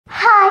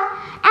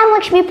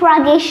Lakshmi P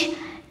Rakhesh.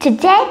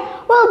 Today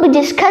we'll be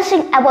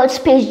discussing about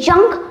space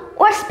junk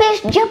or space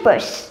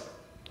jumpers.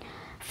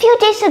 Few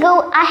days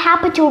ago I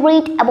happened to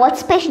read about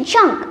space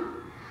junk.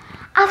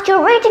 After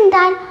reading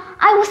that,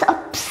 I was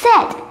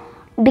upset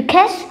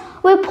because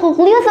we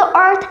pollute the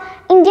earth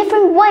in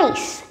different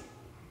ways.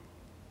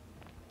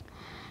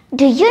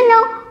 Do you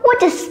know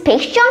what is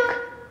space junk?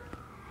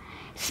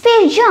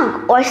 Space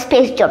junk or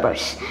space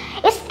jumpers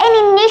is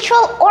any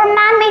natural or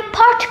man-made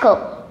particle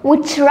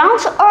which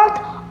surrounds Earth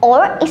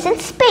or is in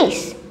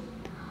space.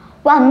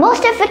 While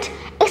most of it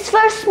is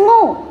very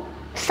small,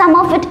 some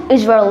of it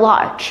is very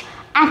large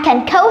and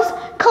can cause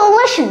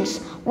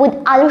collisions with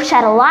other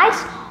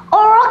satellites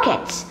or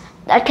rockets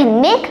that can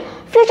make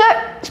future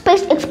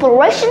space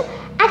exploration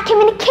and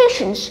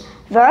communications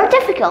very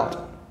difficult.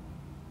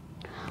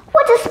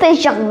 What is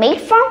space junk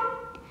made from?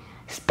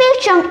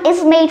 Space junk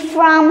is made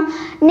from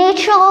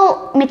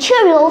natural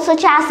materials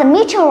such as the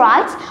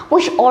meteorites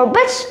which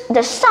orbits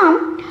the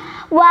sun,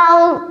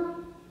 while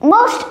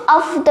most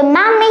of the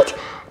man-made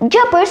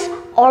jumpers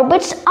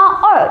orbits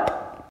our Earth.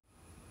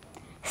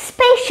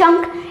 Space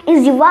junk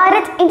is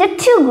divided into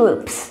two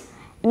groups: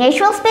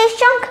 natural space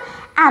junk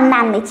and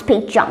man-made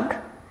space junk.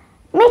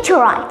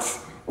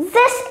 Meteorites.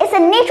 This is a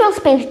natural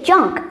space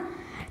junk.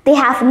 They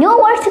have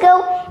nowhere to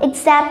go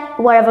except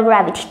wherever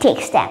gravity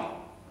takes them.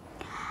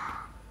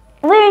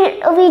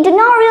 We do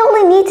not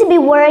really need to be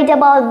worried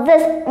about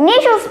this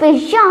natural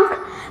space junk,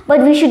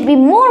 but we should be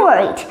more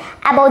worried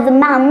about the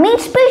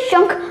man-made space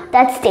junk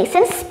that stays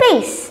in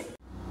space.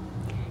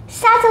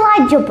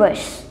 Satellite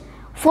jumpers.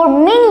 For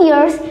many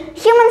years,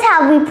 humans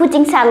have been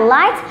putting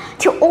satellites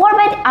to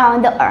orbit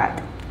around the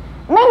Earth.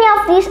 Many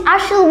of these are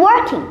still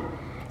working.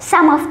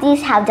 Some of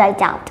these have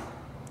died out.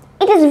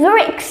 It is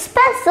very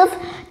expensive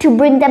to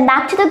bring them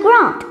back to the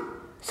ground,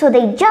 so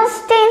they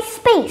just stay in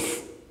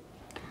space.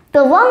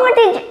 The longer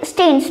they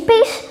stay in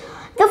space,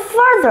 the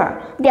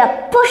further they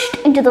are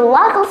pushed into the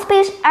local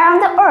space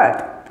around the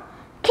Earth,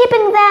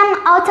 keeping them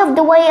out of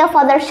the way of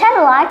other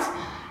satellites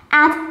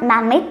and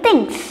man-made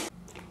things.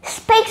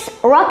 Space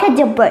rocket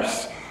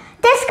jumpers.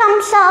 This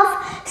comes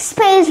of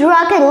space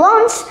rocket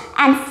launch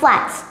and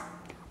flights.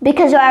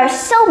 Because there are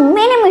so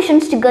many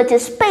missions to go to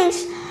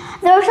space,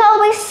 there's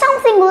always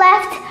something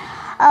left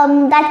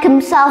that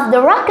comes off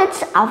the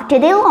rockets after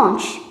they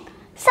launch,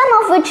 some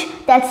of which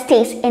that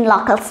stays in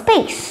local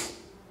space.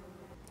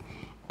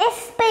 Is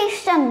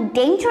space junk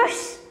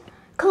dangerous?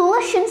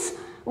 Collisions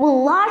with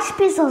large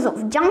pieces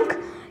of junk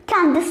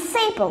can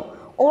disable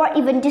or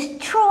even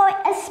destroy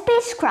a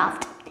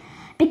spacecraft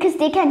because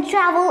they can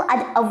travel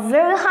at a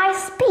very high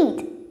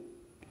speed.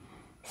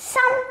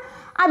 Some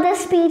at the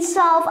speeds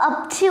of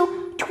up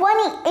to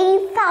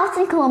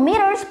 28,000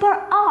 kilometers per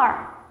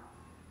hour.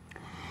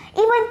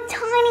 Even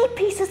tiny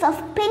pieces of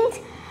paint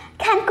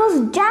can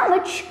cause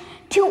damage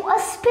to a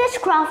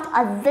spacecraft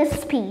at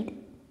this speed.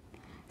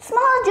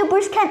 Smaller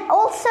jumpers can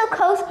also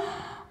cause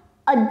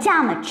a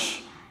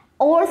damage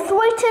or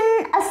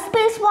threaten a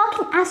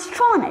spacewalking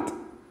astronaut.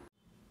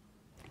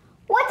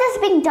 What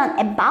is being done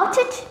about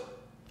it?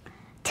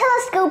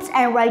 Telescopes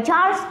and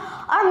radars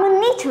are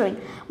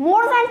monitoring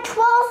more than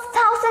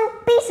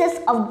 12,000 pieces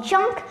of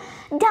junk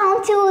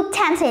down to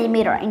 10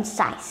 cm in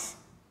size.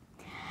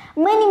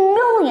 Many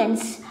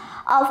millions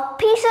of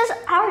pieces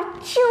are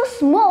too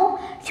small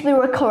to be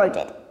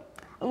recorded,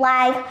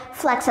 like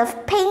flecks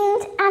of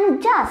paint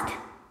and dust.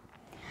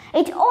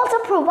 It also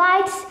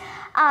provides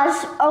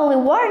us early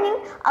warning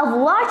of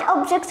large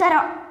objects that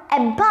are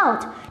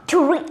about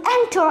to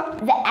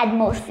re-enter the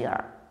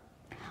atmosphere.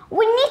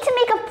 We need to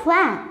make a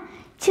plan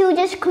to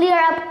just clear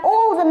up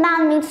all the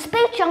man-made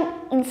space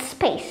junk in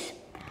space,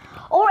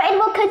 or it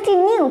will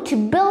continue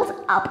to build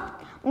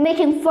up,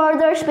 making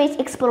further space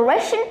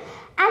exploration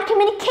and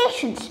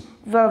communications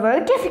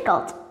very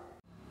difficult.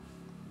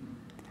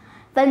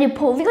 When we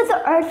pollute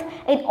the Earth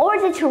in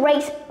order to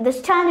raise the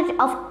standard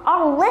of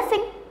our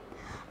living,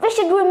 we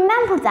should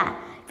remember that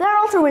we are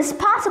also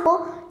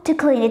responsible to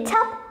clean it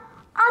up.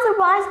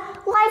 Otherwise,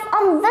 life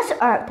on this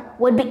Earth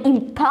would be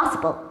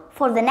impossible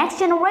for the next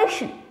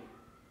generation.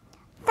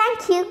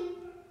 Thank you.